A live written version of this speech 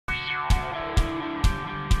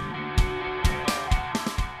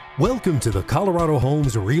Welcome to the Colorado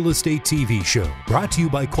Homes Real Estate TV show, brought to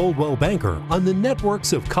you by Coldwell Banker on the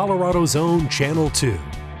networks of Colorado's own Channel 2.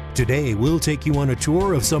 Today, we'll take you on a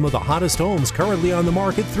tour of some of the hottest homes currently on the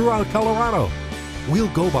market throughout Colorado. We'll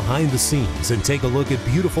go behind the scenes and take a look at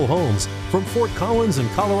beautiful homes from Fort Collins and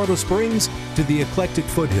Colorado Springs to the eclectic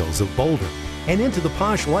foothills of Boulder and into the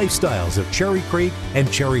posh lifestyles of Cherry Creek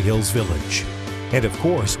and Cherry Hills Village. And of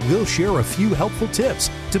course, we'll share a few helpful tips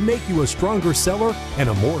to make you a stronger seller and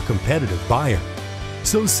a more competitive buyer.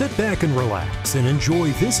 So sit back and relax and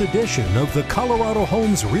enjoy this edition of the Colorado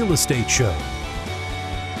Homes Real Estate Show.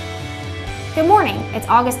 Good morning, it's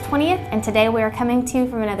August 20th and today we are coming to you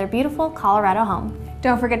from another beautiful Colorado home.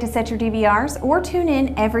 Don't forget to set your DVRs or tune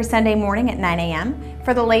in every Sunday morning at 9 a.m.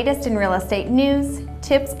 for the latest in real estate news,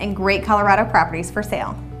 tips, and great Colorado properties for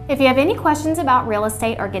sale. If you have any questions about real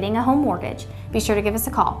estate or getting a home mortgage, be sure to give us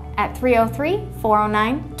a call at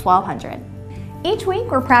 303-409-1200. Each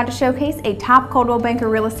week, we're proud to showcase a top Coldwell Banker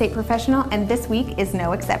real estate professional, and this week is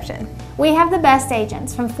no exception. We have the best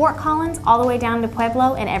agents from Fort Collins all the way down to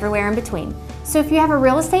Pueblo and everywhere in between. So if you have a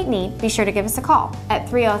real estate need, be sure to give us a call at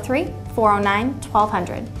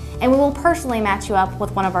 303-409-1200, and we will personally match you up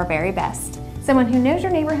with one of our very best. Someone who knows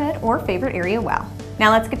your neighborhood or favorite area well.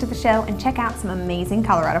 Now let's get to the show and check out some amazing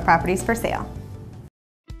Colorado properties for sale.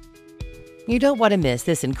 You don't want to miss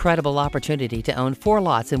this incredible opportunity to own 4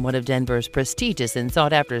 lots in one of Denver's prestigious and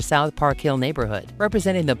sought-after South Park Hill neighborhood,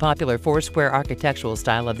 representing the popular four-square architectural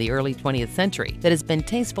style of the early 20th century that has been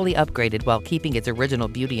tastefully upgraded while keeping its original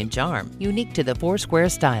beauty and charm, unique to the four-square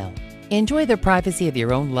style. Enjoy the privacy of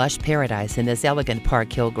your own lush paradise in this elegant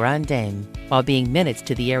Park Hill Grande Dame, while being minutes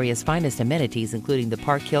to the area's finest amenities, including the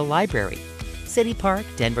Park Hill Library, City Park,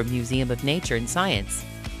 Denver Museum of Nature and Science,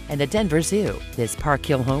 and the Denver Zoo. This Park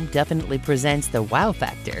Hill home definitely presents the wow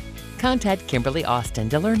factor. Contact Kimberly Austin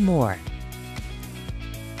to learn more.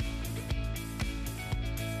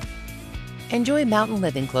 Enjoy mountain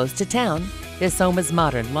living close to town. This home is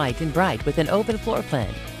modern, light, and bright with an open floor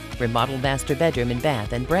plan, remodeled master bedroom and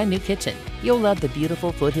bath, and brand new kitchen. You'll love the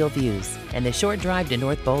beautiful foothill views and the short drive to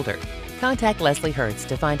North Boulder. Contact Leslie Hertz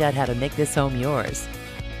to find out how to make this home yours.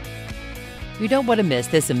 You don't want to miss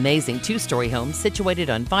this amazing 2-story home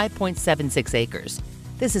situated on 5.76 acres.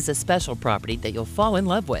 This is a special property that you'll fall in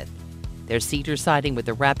love with. There's cedar siding with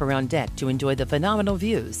a wraparound deck to enjoy the phenomenal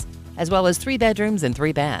views, as well as 3 bedrooms and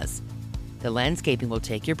 3 baths. The landscaping will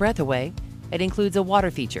take your breath away. It includes a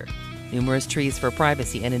water feature, numerous trees for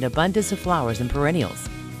privacy, and an abundance of flowers and perennials.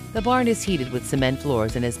 The barn is heated with cement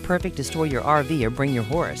floors and is perfect to store your RV or bring your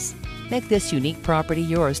horse. Make this unique property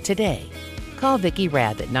yours today. Call Vicki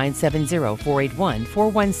Rath at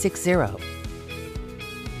 970-481-4160.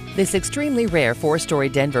 This extremely rare 4-story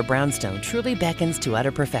Denver brownstone truly beckons to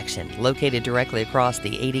utter perfection, located directly across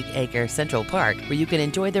the 80-acre Central Park, where you can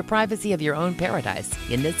enjoy the privacy of your own paradise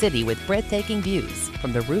in the city with breathtaking views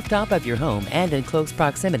from the rooftop of your home and in close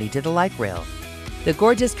proximity to the light rail. The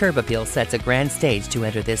gorgeous curb appeal sets a grand stage to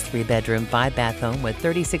enter this 3-bedroom, 5-bath home with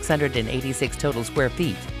 3,686 total square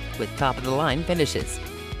feet, with top-of-the-line finishes.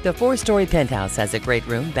 The 4-story penthouse has a great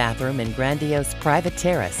room, bathroom, and grandiose private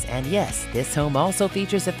terrace. And yes, this home also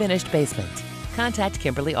features a finished basement. Contact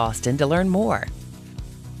Kimberly Austin to learn more.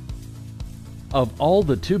 Of all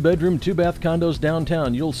the 2-bedroom, 2-bath condos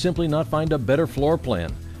downtown, you'll simply not find a better floor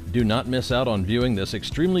plan. Do not miss out on viewing this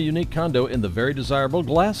extremely unique condo in the very desirable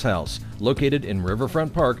Glass House. Located in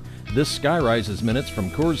Riverfront Park, this skyrise is minutes from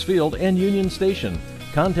Coors Field and Union Station.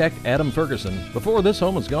 Contact Adam Ferguson before this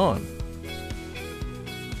home is gone.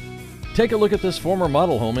 Take a look at this former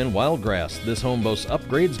model home in Wildgrass. This home boasts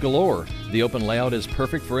upgrades galore. The open layout is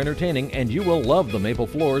perfect for entertaining, and you will love the maple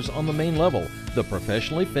floors on the main level. The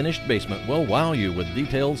professionally finished basement will wow you with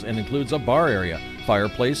details and includes a bar area,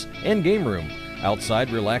 fireplace, and game room. Outside,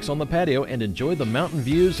 relax on the patio and enjoy the mountain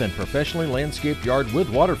views and professionally landscaped yard with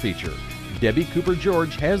water feature. Debbie Cooper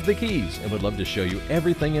George has the keys and would love to show you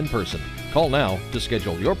everything in person. Call now to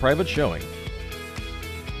schedule your private showing.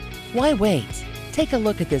 Why wait? Take a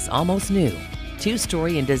look at this almost new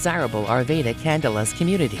 2-story and desirable Arvada Candelas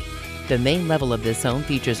community. The main level of this home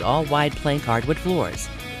features all wide plank hardwood floors.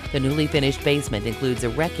 The newly finished basement includes a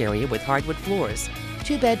rec area with hardwood floors,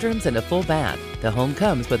 2 bedrooms, and a full bath. The home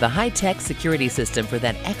comes with a high-tech security system for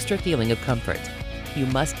that extra feeling of comfort. You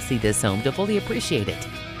must see this home to fully appreciate it.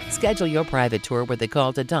 Schedule your private tour with a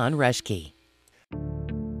call to Don Reschke.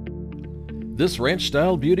 This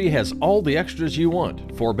ranch-style beauty has all the extras you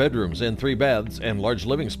want: 4 bedrooms and 3 baths and large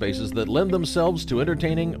living spaces that lend themselves to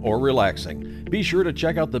entertaining or relaxing. Be sure to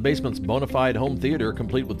check out the basement's bona fide home theater,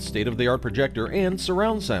 complete with state-of-the-art projector and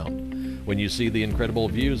surround sound. When you see the incredible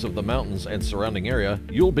views of the mountains and surrounding area,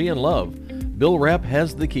 you'll be in love. Bill Rapp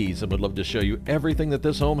has the keys and would love to show you everything that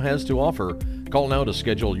this home has to offer. Call now to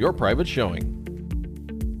schedule your private showing.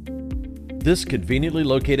 This conveniently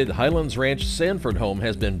located Highlands Ranch Sanford home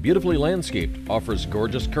has been beautifully landscaped, offers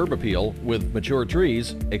gorgeous curb appeal with mature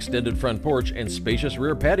trees, extended front porch, and spacious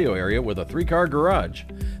rear patio area with a 3-car garage.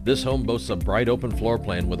 This home boasts a bright open floor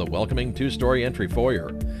plan with a welcoming 2-story entry foyer.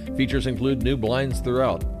 Features include new blinds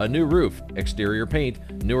throughout, a new roof, exterior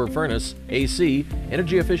paint, newer furnace, AC,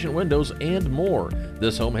 energy-efficient windows, and more.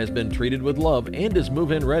 This home has been treated with love and is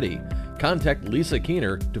move-in ready. Contact Lisa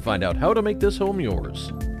Keener to find out how to make this home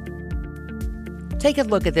yours. Take a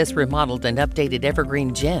look at this remodeled and updated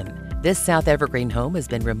Evergreen gem. This South Evergreen home has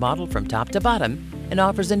been remodeled from top to bottom and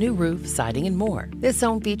offers a new roof, siding, and more. This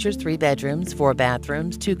home features 3 bedrooms, 4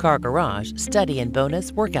 bathrooms, 2-car garage, study, and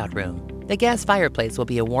bonus workout room. The gas fireplace will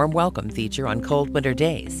be a warm welcome feature on cold winter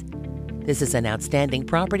days. This is an outstanding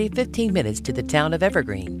property 15 minutes to the town of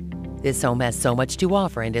Evergreen. This home has so much to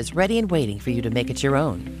offer and is ready and waiting for you to make it your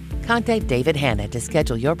own. Contact David Hanna to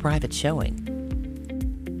schedule your private showing.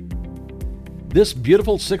 This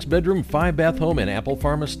beautiful 6-bedroom, 5-bath home in Apple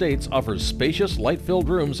Farm Estates offers spacious, light-filled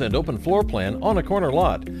rooms and open floor plan on a corner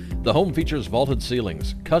lot. The home features vaulted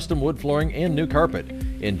ceilings, custom wood flooring, and new carpet.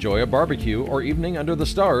 Enjoy a barbecue or evening under the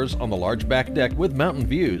stars on the large back deck with mountain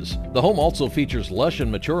views. The home also features lush and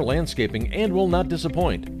mature landscaping and will not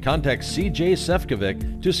disappoint. Contact CJ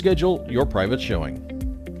Sefcovic to schedule your private showing.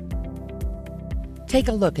 Take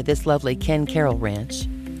a look at this lovely Ken Carroll Ranch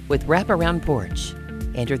with wraparound porch.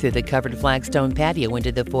 Enter through the covered flagstone patio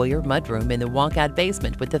into the foyer mudroom in the walkout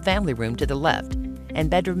basement with the family room to the left and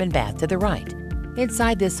bedroom and bath to the right.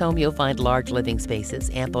 Inside this home, you'll find large living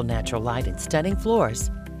spaces, ample natural light, and stunning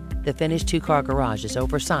floors. The finished 2-car garage is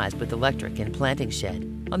oversized with electric and planting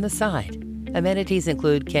shed on the side. Amenities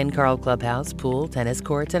include Ken Carl Clubhouse, pool, tennis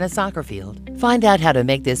courts, and a soccer field. Find out how to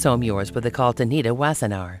make this home yours with a call to Nita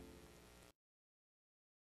Wassenaar.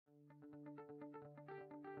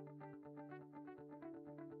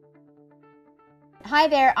 Hi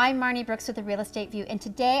there, I'm Marnie Brooks with the Real Estate View, and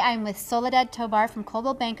today I'm with Soledad Tobar from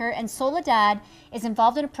Coldwell Banker, and Soledad is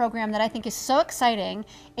involved in a program that I think is so exciting.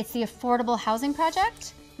 It's the Affordable Housing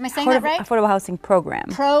Project. Am I saying that right? Affordable Housing Program.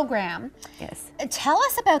 Yes. Tell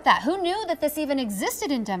us about that. Who knew that this even existed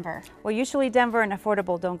in Denver? Well, usually Denver and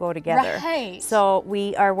affordable don't go together. Right. So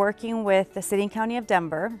we are working with the City and County of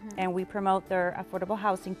Denver, and we promote their Affordable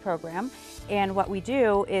Housing Program. And what we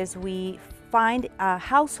do is we find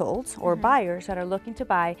households or buyers that are looking to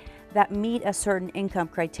buy that meet a certain income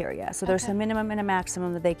criteria. So there's a minimum and a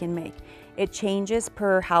maximum that they can make. It changes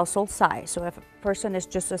per household size. So if a person is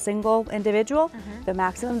just a single individual, the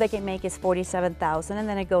maximum they can make is $47,000, and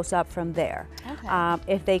then it goes up from there.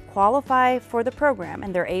 If they qualify for the program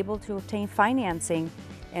and they're able to obtain financing,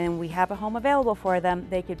 and we have a home available for them,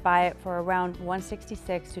 they could buy it for around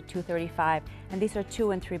 $166,000 to $235,000. And these are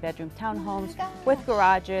 2- and 3-bedroom townhomes with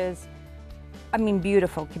garages. I mean,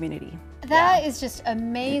 beautiful community. That is just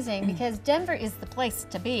amazing, because Denver is the place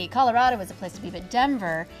to be. Colorado is the place to be, but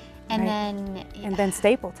Denver, and then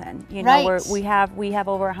Stapleton. You know, we have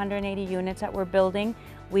over 180 units that we're building.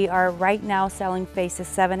 We are right now selling phases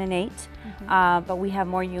 7 and 8, but we have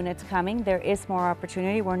more units coming. There is more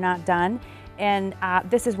opportunity. We're not done. And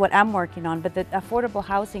this is what I'm working on, but the Affordable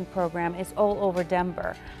Housing Program is all over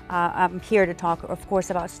Denver. I'm here to talk, of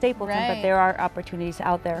course, about Stapleton, but there are opportunities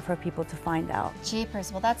out there for people to find out.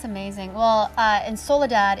 Jeepers, well, that's amazing. Well, and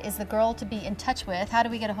Soledad is the girl to be in touch with. How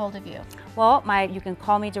do we get a hold of you? Well, you can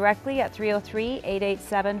call me directly at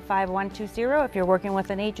 303-887-5120. If you're working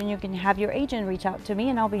with an agent, you can have your agent reach out to me,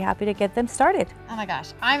 and I'll be happy to get them started. Oh my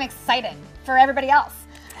gosh, I'm excited for everybody else.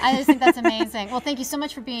 I just think that's amazing. Well, thank you so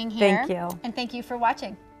much for being here. Thank you. And thank you for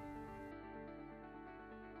watching.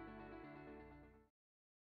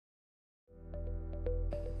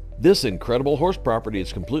 This incredible horse property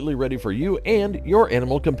is completely ready for you and your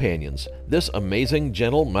animal companions. This amazing,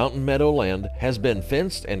 gentle mountain meadow land has been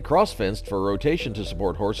fenced and cross-fenced for rotation to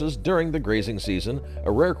support horses during the grazing season,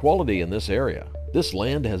 a rare quality in this area. This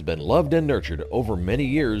land has been loved and nurtured over many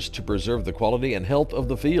years to preserve the quality and health of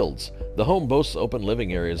the fields. The home boasts open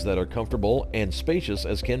living areas that are comfortable and spacious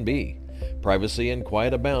as can be. Privacy and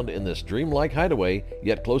quiet abound in this dreamlike hideaway,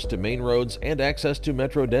 yet close to main roads and access to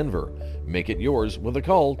Metro Denver. Make it yours with a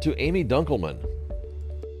call to Amy Dunkelman.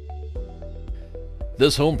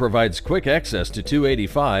 This home provides quick access to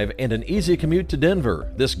 285 and an easy commute to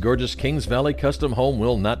Denver. This gorgeous Kings Valley custom home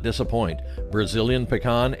will not disappoint. Brazilian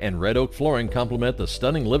pecan and red oak flooring complement the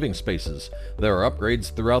stunning living spaces. There are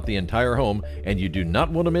upgrades throughout the entire home, and you do not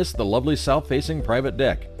want to miss the lovely south-facing private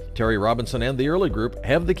deck. Terry Robinson and the Early Group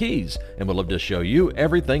have the keys and would love to show you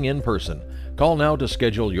everything in person. Call now to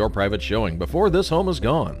schedule your private showing before this home is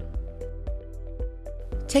gone.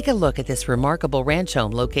 Take a look at this remarkable ranch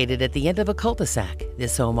home located at the end of a cul-de-sac.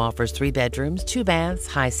 This home offers 3 bedrooms, 2 baths,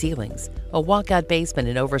 high ceilings, a walkout basement,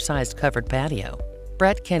 and oversized covered patio.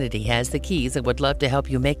 Brett Kennedy has the keys and would love to help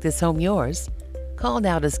you make this home yours. Call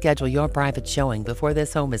now to schedule your private showing before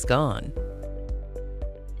this home is gone.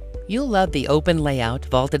 You'll love the open layout,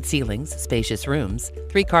 vaulted ceilings, spacious rooms,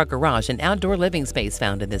 3-car garage, and outdoor living space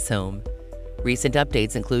found in this home. Recent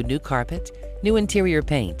updates include new carpet, new interior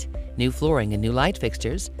paint, new flooring, and new light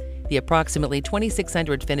fixtures. The approximately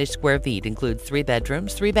 2,600 finished square feet includes 3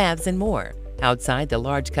 bedrooms, 3 baths, and more. Outside, the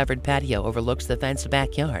large covered patio overlooks the fenced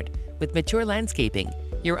backyard with mature landscaping,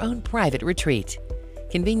 your own private retreat.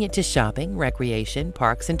 Convenient to shopping, recreation,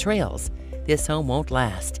 parks, and trails. This home won't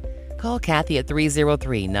last. Call Kathy at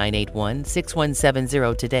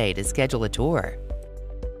 303-981-6170 today to schedule a tour.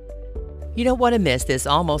 You don't want to miss this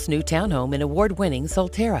almost new townhome in award-winning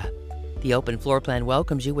Solterra. The open floor plan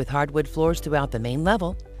welcomes you with hardwood floors throughout the main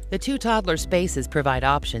level. The 2 toddler spaces provide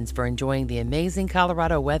options for enjoying the amazing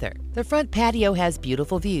Colorado weather. The front patio has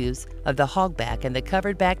beautiful views of the hogback, and the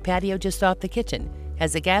covered back patio just off the kitchen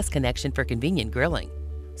has a gas connection for convenient grilling.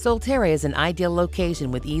 Solterra is an ideal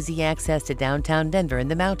location with easy access to downtown Denver and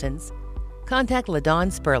the mountains. Contact LaDawn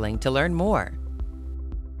Sperling to learn more.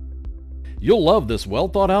 You'll love this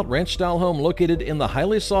well-thought-out ranch-style home located in the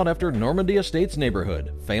highly sought-after Normandy Estates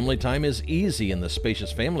neighborhood. Family time is easy in the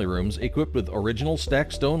spacious family rooms equipped with original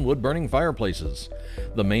stacked stone wood-burning fireplaces.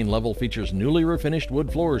 The main level features newly refinished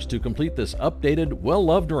wood floors to complete this updated,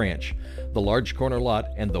 well-loved ranch. The large corner lot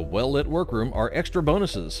and the well-lit workroom are extra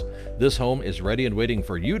bonuses. This home is ready and waiting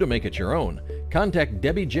for you to make it your own. Contact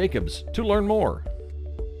Debbie Jacobs to learn more.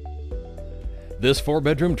 This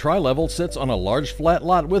 4-bedroom tri-level sits on a large flat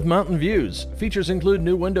lot with mountain views. Features include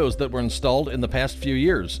new windows that were installed in the past few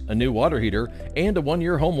years, a new water heater, and a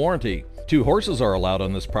 1-year home warranty. 2 horses are allowed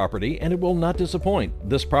on this property, and it will not disappoint.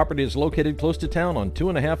 This property is located close to town on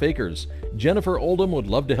 2.5 acres. Jennifer Oldham would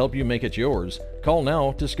love to help you make it yours. Call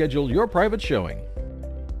now to schedule your private showing.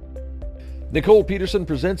 Nicole Peterson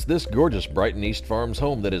presents this gorgeous Brighton East Farms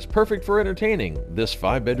home that is perfect for entertaining. This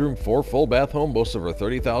 5-bedroom, 4 full-bath home boasts over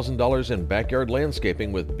 $30,000 in backyard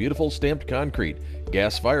landscaping with beautiful stamped concrete,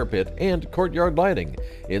 gas fire pit, and courtyard lighting.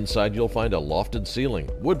 Inside you'll find a lofted ceiling,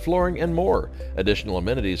 wood flooring, and more. Additional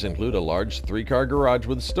amenities include a large 3-car garage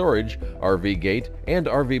with storage, RV gate, and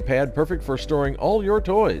RV pad perfect for storing all your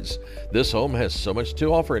toys. This home has so much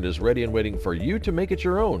to offer and is ready and waiting for you to make it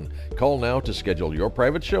your own. Call now to schedule your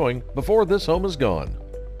private showing before this home is gone.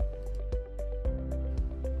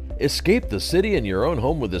 Escape the city in your own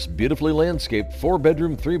home with this beautifully landscaped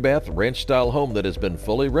 4-bedroom, 3-bath ranch-style home that has been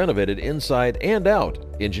fully renovated inside and out.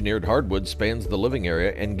 Engineered hardwood spans the living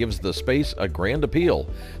area and gives the space a grand appeal.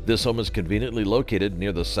 This home is conveniently located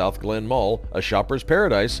near the South Glen Mall, a shopper's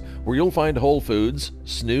paradise where you'll find Whole Foods,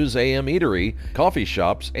 Snooze AM Eatery, coffee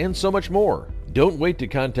shops, and so much more. Don't wait to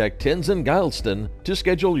contact Tenzin Gileston to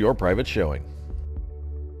schedule your private showing.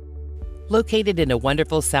 Located in a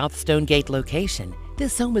wonderful South Stonegate location,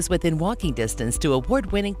 this home is within walking distance to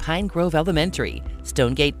award-winning Pine Grove Elementary,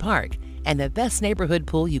 Stonegate Park, and the best neighborhood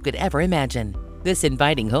pool you could ever imagine. This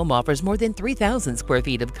inviting home offers more than 3,000 square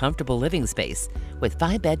feet of comfortable living space with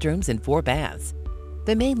 5 bedrooms and 4 baths.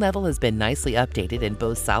 The main level has been nicely updated and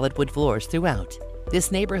boasts solid wood floors throughout.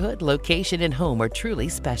 This neighborhood, location, and home are truly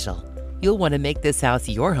special. You'll want to make this house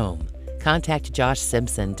your home. Contact Josh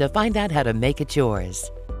Simpson to find out how to make it yours.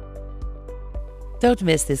 Don't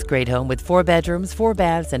miss this great home with 4 bedrooms, 4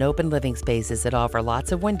 baths, and open living spaces that offer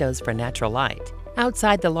lots of windows for natural light.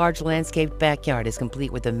 Outside, the large landscaped backyard is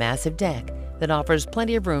complete with a massive deck that offers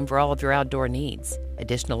plenty of room for all of your outdoor needs.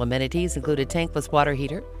 Additional amenities include a tankless water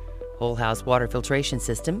heater, whole house water filtration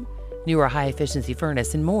system, newer high-efficiency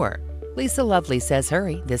furnace, and more. Lisa Lovely says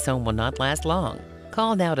hurry, this home will not last long.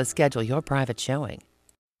 Call now to schedule your private showing.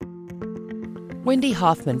 Wendy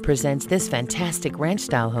Hoffman presents this fantastic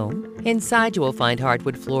ranch-style home. Inside, you will find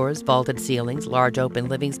hardwood floors, vaulted ceilings, large open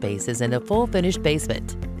living spaces, and a full finished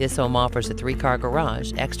basement. This home offers a 3-car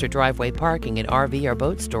garage, extra driveway parking, and RV or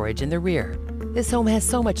boat storage in the rear. This home has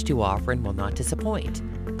so much to offer and will not disappoint.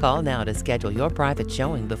 Call now to schedule your private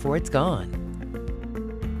showing before it's gone.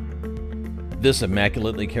 This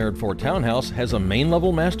immaculately cared for townhouse has a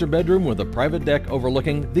main-level master bedroom with a private deck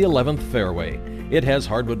overlooking the 11th fairway. It has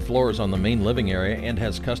hardwood floors on the main living area and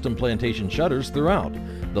has custom plantation shutters throughout.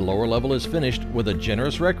 The lower level is finished with a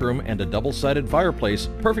generous rec room and a double-sided fireplace,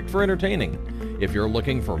 perfect for entertaining. If you're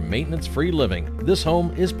looking for maintenance-free living, this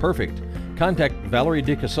home is perfect. Contact Valerie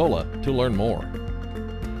DiCasola to learn more.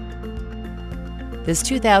 This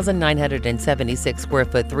 2,976 square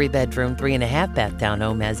foot 3-bedroom, 3.5 bath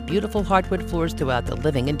townhome has beautiful hardwood floors throughout the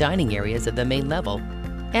living and dining areas of the main level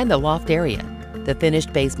and the loft area. The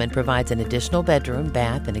finished basement provides an additional bedroom,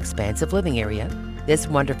 bath, and expansive living area. This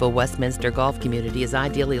wonderful Westminster golf community is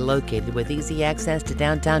ideally located with easy access to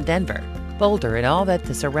downtown Denver, Boulder, and all that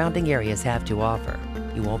the surrounding areas have to offer.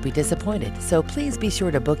 You won't be disappointed, so please be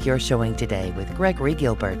sure to book your showing today with Gregory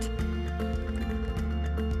Gilbert.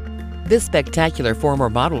 This spectacular former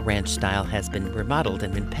model ranch style has been remodeled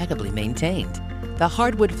and impeccably maintained. The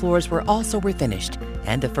hardwood floors were also refinished,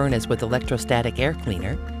 and the furnace with electrostatic air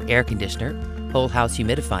cleaner, air conditioner, whole house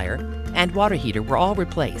humidifier, and water heater were all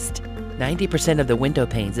replaced. 90% of the window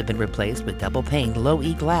panes have been replaced with double-pane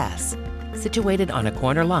low-E glass. Situated on a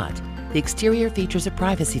corner lot, the exterior features a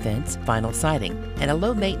privacy fence, vinyl siding, and a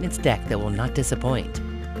low-maintenance deck that will not disappoint.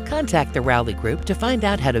 Contact the Rowley Group to find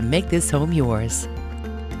out how to make this home yours.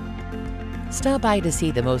 Stop by to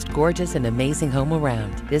see the most gorgeous and amazing home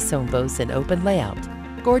around. This home boasts an open layout,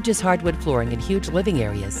 gorgeous hardwood flooring, and huge living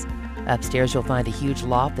areas. Upstairs you'll find a huge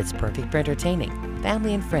loft that's perfect for entertaining,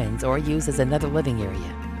 family and friends, or use as another living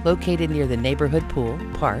area. Located near the neighborhood pool,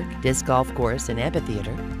 park, disc golf course, and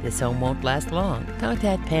amphitheater, this home won't last long.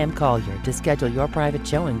 Contact Pam Collier to schedule your private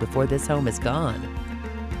showing before this home is gone.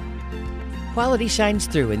 Quality shines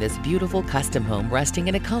through in this beautiful custom home resting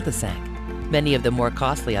in a cul-de-sac. Many of the more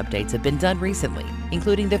costly updates have been done recently,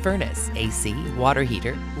 including the furnace, AC, water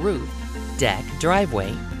heater, roof, deck,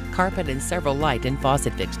 driveway, carpet, and several light and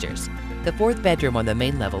faucet fixtures. The 4th bedroom on the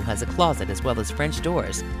main level has a closet as well as French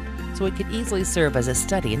doors, so it could easily serve as a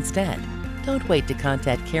study instead. Don't wait to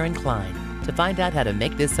contact Karen Klein to find out how to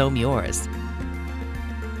make this home yours.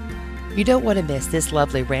 You don't want to miss this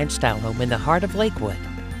lovely ranch-style home in the heart of Lakewood,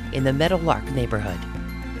 in the Meadowlark neighborhood.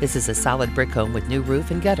 This is a solid brick home with new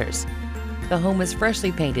roof and gutters. The home is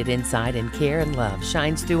freshly painted inside, and care and love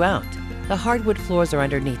shines throughout. The hardwood floors are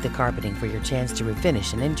underneath the carpeting for your chance to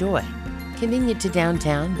refinish and enjoy. Convenient to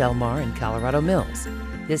downtown, Belmar, and Colorado Mills,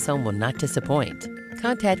 this home will not disappoint.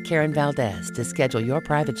 Contact Karen Valdez to schedule your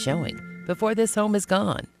private showing before this home is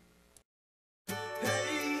gone.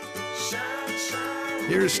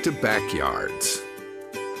 Here's to backyards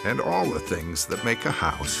and all the things that make a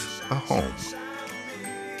house a home.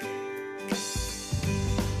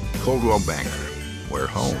 Coldwell Banker, where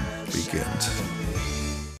home begins.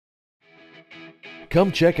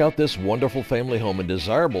 Come check out this wonderful family home in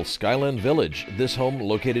desirable Skyland Village. This home,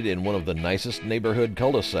 located in one of the nicest neighborhood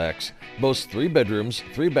cul-de-sacs, boasts 3 bedrooms,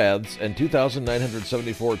 3 baths, and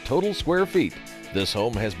 2,974 total square feet. This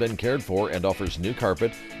home has been cared for and offers new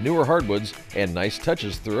carpet, newer hardwoods, and nice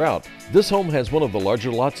touches throughout. This home has one of the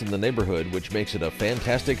larger lots in the neighborhood, which makes it a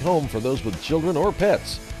fantastic home for those with children or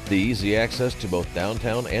pets. The easy access to both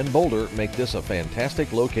downtown and Boulder make this a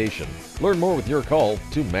fantastic location. Learn more with your call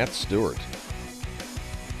to Matt Stewart.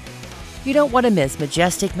 You don't want to miss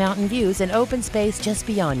majestic mountain views and open space just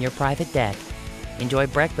beyond your private deck. Enjoy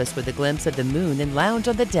breakfast with a glimpse of the moon and lounge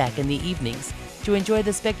on the deck in the evenings to enjoy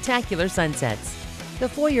the spectacular sunsets. The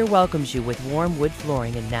foyer welcomes you with warm wood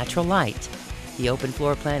flooring and natural light. The open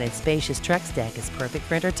floor plan and spacious Trex deck is perfect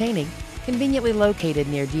for entertaining. Conveniently located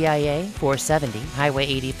near DIA, 470, Highway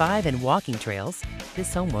 85, and walking trails,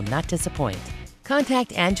 this home will not disappoint.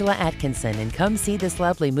 Contact Angela Atkinson and come see this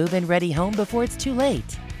lovely move-in ready home before it's too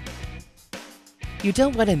late. You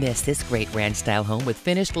don't want to miss this great ranch-style home with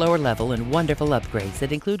finished lower level and wonderful upgrades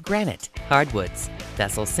that include granite, hardwoods,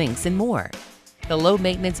 vessel sinks, and more. The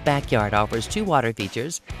low-maintenance backyard offers 2 water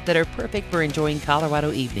features that are perfect for enjoying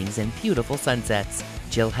Colorado evenings and beautiful sunsets.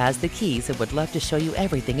 Jill has the keys and would love to show you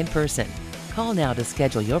everything in person. Call now to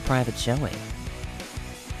schedule your private showing.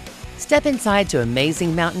 Step inside to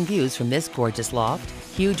amazing mountain views from this gorgeous loft.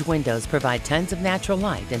 Huge windows provide tons of natural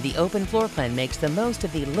light, and the open floor plan makes the most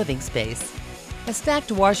of the living space. A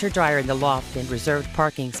stacked washer-dryer in the loft and reserved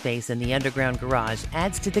parking space in the underground garage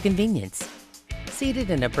adds to the convenience. Seated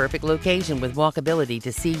in a perfect location with walkability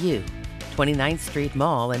to CU, 29th Street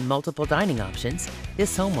Mall, and multiple dining options,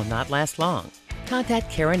 this home will not last long.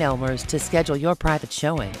 Contact Karen Elmers to schedule your private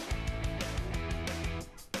showing.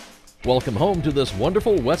 Welcome home to this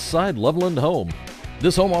wonderful West Side Loveland home.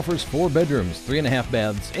 This home offers 4 bedrooms, 3.5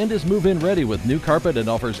 baths, and is move-in ready with new carpet and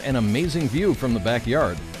offers an amazing view from the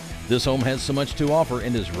backyard. This home has so much to offer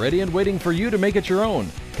and is ready and waiting for you to make it your own.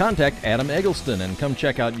 Contact Adam Eggleston and come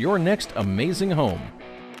check out your next amazing home.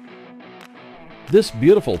 This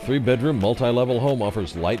beautiful 3-bedroom multi-level home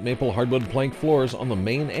offers light maple hardwood plank floors on the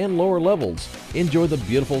main and lower levels. Enjoy the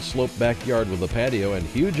beautiful sloped backyard with a patio and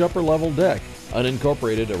huge upper level deck.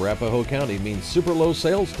 Unincorporated Arapahoe County means super low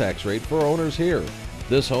sales tax rate for owners here.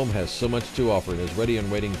 This home has so much to offer and is ready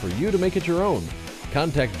and waiting for you to make it your own.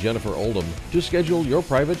 Contact Jennifer Oldham to schedule your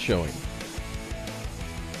private showing.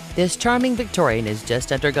 This charming Victorian has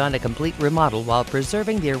just undergone a complete remodel while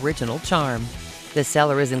preserving the original charm. The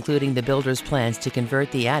seller is including the builder's plans to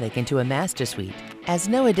convert the attic into a master suite, as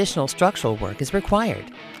no additional structural work is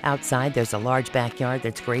required. Outside, there's a large backyard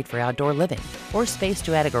that's great for outdoor living or space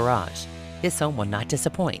to add a garage. This home will not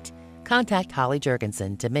disappoint. Contact Holly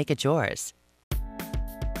Jurgensen to make it yours.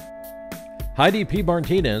 Heidi P.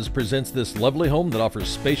 Martinez presents this lovely home that offers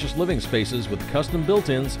spacious living spaces with custom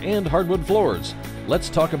built-ins and hardwood floors. Let's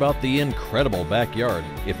talk about the incredible backyard.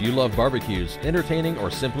 If you love barbecues, entertaining,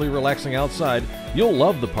 or simply relaxing outside, you'll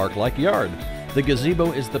love the park-like yard. The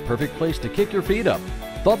gazebo is the perfect place to kick your feet up.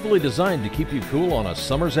 Thoughtfully designed to keep you cool on a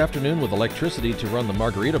summer's afternoon with electricity to run the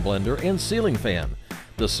margarita blender and ceiling fan.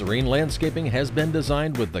 The serene landscaping has been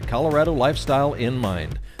designed with the Colorado lifestyle in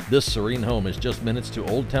mind. This serene home is just minutes to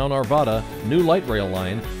Old Town Arvada, new light rail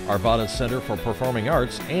line, Arvada's Center for Performing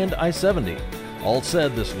Arts, and I-70. All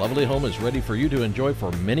said, this lovely home is ready for you to enjoy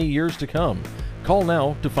for many years to come. Call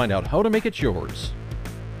now to find out how to make it yours.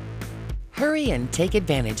 Hurry and take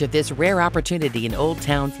advantage of this rare opportunity in Old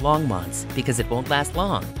Town's Longmonts because it won't last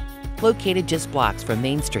long. Located just blocks from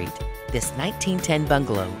Main Street, this 1910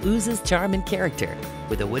 bungalow oozes charm and character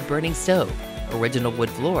with a wood-burning stove, original wood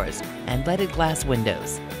floors, and leaded glass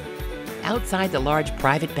windows. Outside the large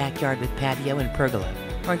private backyard with patio and pergola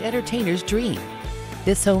are an entertainer's dream.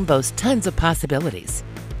 This home boasts tons of possibilities.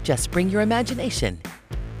 Just bring your imagination.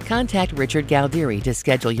 Contact Richard Galdieri to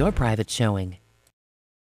schedule your private showing.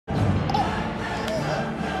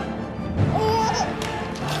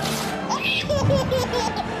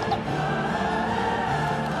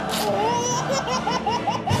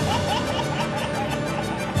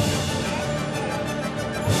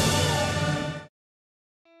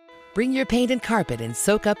 Bring your paint and carpet and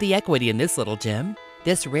soak up the equity in this little gem.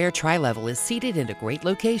 This rare tri-level is seated in a great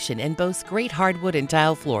location and boasts great hardwood and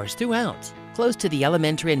tile floors throughout. Close to the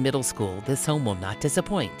elementary and middle school, this home will not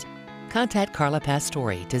disappoint. Contact Carla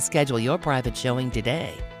Pastore to schedule your private showing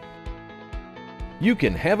today. You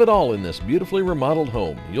can have it all in this beautifully remodeled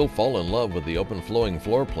home. You'll fall in love with the open flowing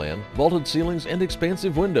floor plan, vaulted ceilings, and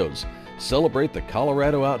expansive windows. Celebrate the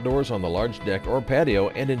Colorado outdoors on the large deck or patio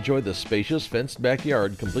and enjoy the spacious fenced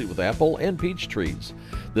backyard complete with apple and peach trees.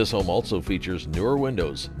 This home also features newer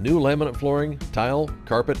windows, new laminate flooring, tile,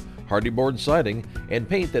 carpet, hardy board siding, and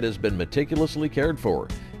paint that has been meticulously cared for.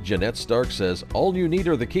 Jeanette Stark says all you need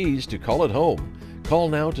are the keys to call it home. Call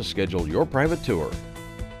now to schedule your private tour.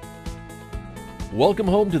 Welcome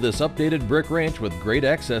home to this updated brick ranch with great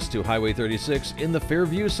access to Highway 36 in the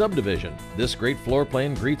Fairview subdivision. This great floor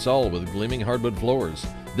plan greets all with gleaming hardwood floors.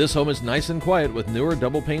 This home is nice and quiet with newer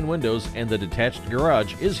double pane windows, and the detached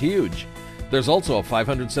garage is huge. There's also a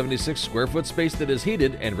 576 square foot space that is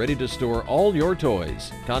heated and ready to store all your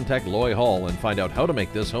toys. Contact Loy Hall and find out how to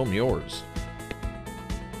make this home yours.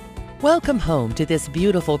 Welcome home to this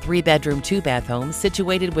beautiful 3-bedroom, 2-bath home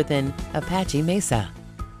situated within Apache Mesa.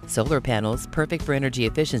 Solar panels, perfect for energy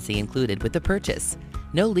efficiency, included with the purchase.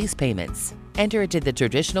 No lease payments. Enter into the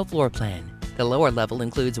traditional floor plan. The lower level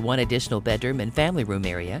includes one additional bedroom and family room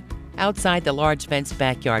area. Outside, the large fenced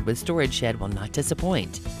backyard with storage shed will not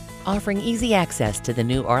disappoint. Offering easy access to the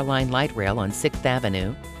new R-Line light rail on 6th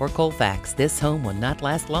Avenue or Colfax, this home will not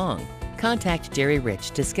last long. Contact Jerry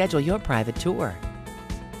Rich to schedule your private tour.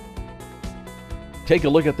 Take a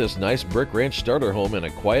look at this nice brick ranch starter home in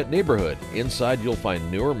a quiet neighborhood. Inside you'll find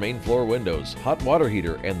newer main floor windows, hot water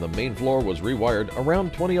heater, and the main floor was rewired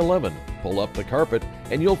around 2011. Pull up the carpet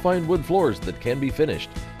and you'll find wood floors that can be finished.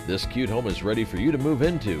 This cute home is ready for you to move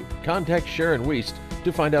into. Contact Sharon Wiest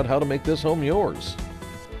to find out how to make this home yours.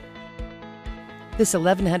 This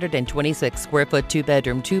 1,126 square foot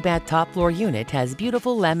 2-bedroom, 2-bath top floor unit has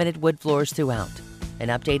beautiful laminate wood floors throughout. An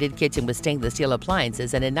updated kitchen with stainless steel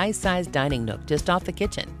appliances and a nice-sized dining nook just off the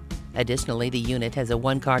kitchen. Additionally, the unit has a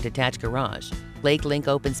 1-car detached garage. Lake Link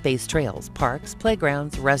open space trails, parks,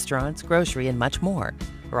 playgrounds, restaurants, grocery, and much more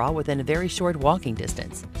are all within a very short walking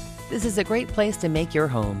distance. This is a great place to make your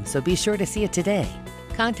home, so be sure to see it today.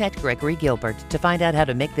 Contact Gregory Gilbert to find out how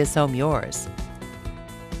to make this home yours.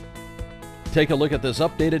 Take a look at this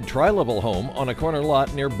updated tri-level home on a corner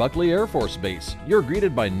lot near Buckley Air Force Base. You're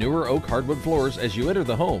greeted by newer oak hardwood floors as you enter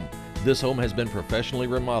the home. This home has been professionally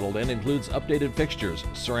remodeled and includes updated fixtures,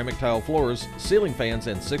 ceramic tile floors, ceiling fans,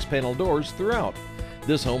 and 6-panel doors throughout.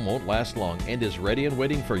 This home won't last long and is ready and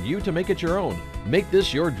waiting for you to make it your own. Make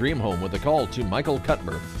this your dream home with a call to Michael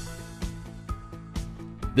Cutbirth.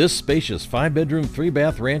 This spacious 5-bedroom,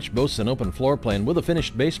 3-bath ranch boasts an open floor plan with a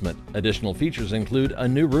finished basement. Additional features include a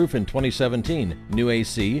new roof in 2017, new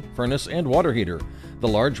AC, furnace, and water heater. The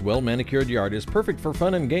large, well-manicured yard is perfect for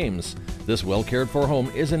fun and games. This well-cared-for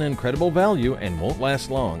home is an incredible value and won't last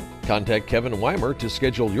long. Contact Kevin Weimer to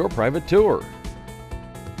schedule your private tour.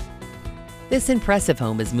 This impressive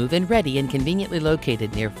home is move-in ready and conveniently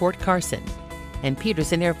located near Fort Carson and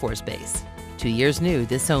Peterson Air Force Base. 2 years new,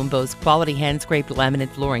 this home boasts quality hand-scraped laminate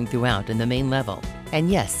flooring throughout in the main level. And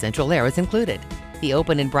yes, central air is included. The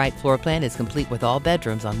open and bright floor plan is complete with all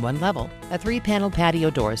bedrooms on one level. A 3-panel patio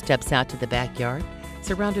door steps out to the backyard,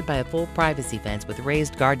 surrounded by a full privacy fence with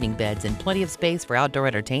raised gardening beds and plenty of space for outdoor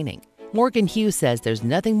entertaining. Morgan Hughes says there's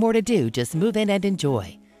nothing more to do, just move in and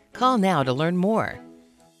enjoy. Call now to learn more.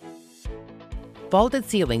 Vaulted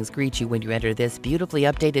ceilings greet you when you enter this beautifully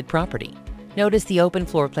updated property. Notice the open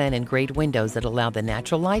floor plan and great windows that allow the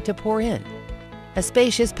natural light to pour in. A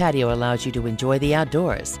spacious patio allows you to enjoy the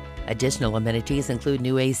outdoors. Additional amenities include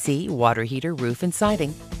new AC, water heater, roof, and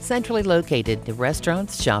siding. Centrally located to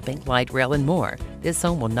restaurants, shopping, light rail, and more, this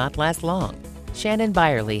home will not last long. Shannon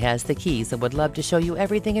Byerly has the keys and would love to show you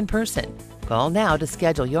everything in person. Call now to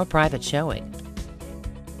schedule your private showing.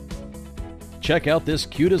 Check out this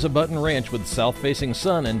cute-as-a-button ranch with south-facing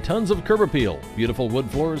sun and tons of curb appeal. Beautiful wood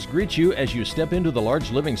floors greet you as you step into the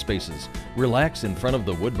large living spaces. Relax in front of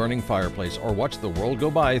the wood-burning fireplace or watch the world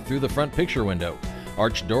go by through the front picture window.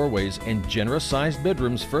 Arched doorways and generous-sized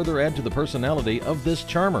bedrooms further add to the personality of this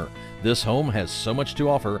charmer. This home has so much to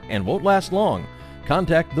offer and won't last long.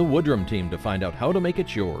 Contact the Woodrum team to find out how to make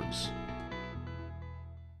it yours.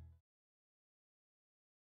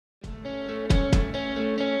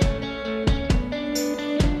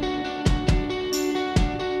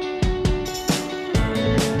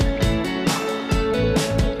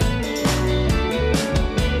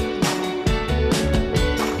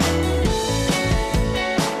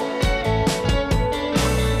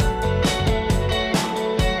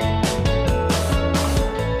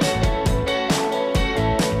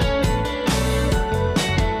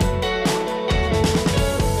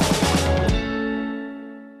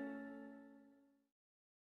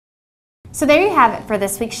 So there you have it for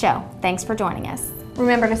this week's show. Thanks for joining us.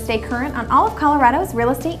 Remember to stay current on all of Colorado's real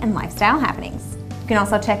estate and lifestyle happenings. You can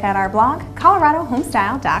also check out our blog,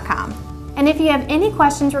 coloradohomestyle.com. And if you have any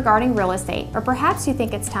questions regarding real estate, or perhaps you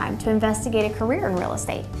think it's time to investigate a career in real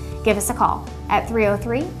estate, give us a call at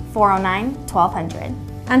 303-409-1200.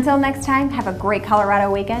 Until next time, have a great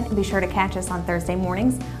Colorado weekend, and be sure to catch us on Thursday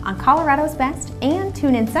mornings on Colorado's Best, and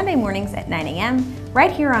tune in Sunday mornings at 9 a.m.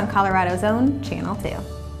 right here on Colorado's own Channel 2.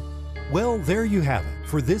 Well, there you have it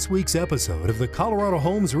for this week's episode of the Colorado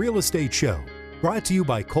Homes Real Estate Show, brought to you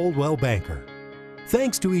by Coldwell Banker.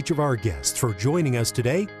 Thanks to each of our guests for joining us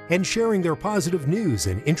today and sharing their positive news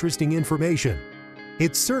and interesting information.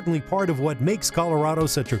 It's certainly part of what makes Colorado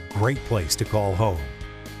such a great place to call home.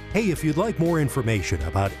 Hey, if you'd like more information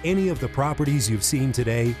about any of the properties you've seen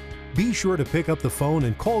today, be sure to pick up the phone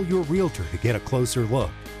and call your realtor to get a closer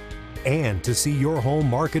look. And to see your home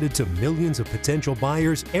marketed to millions of potential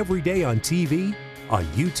buyers every day on TV, on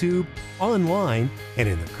YouTube, online, and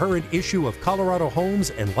in the current issue of Colorado Homes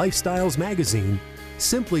and Lifestyles magazine,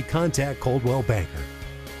 simply contact Coldwell Banker.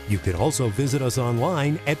 You can also visit us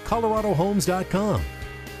online at coloradohomes.com.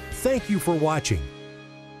 Thank you for watching,